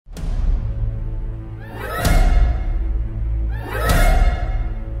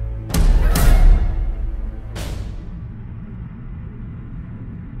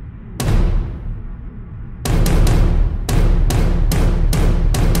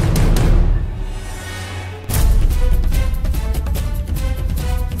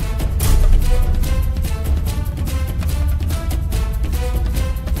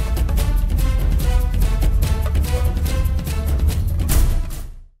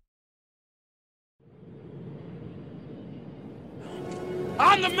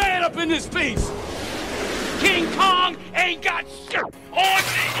I'm the man up in this piece. King Kong ain't got shit on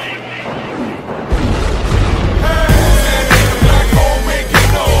me.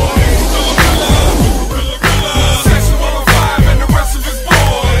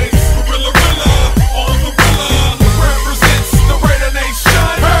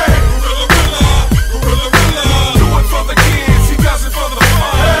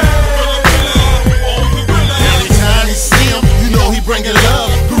 Bringing love,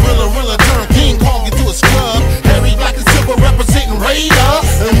 Rilla turn King Kong into a scrub. Harry black and silver representing Rilla.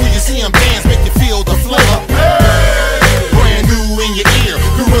 And when you see him dance, make you feel the flavor. Hey! Brand new in your ear,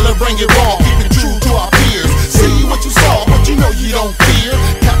 Rilla bring it raw, keep it true to our peers. See what you saw, but you know you don't fear.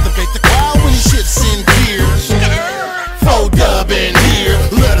 Captivate the crowd when he shifts in gear. Faux dub in here,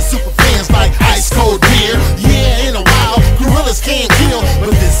 let the super fans like ice cold beer. Yeah, in a while, gorillas can't kill,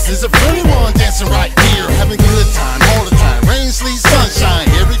 but this is a friendly one.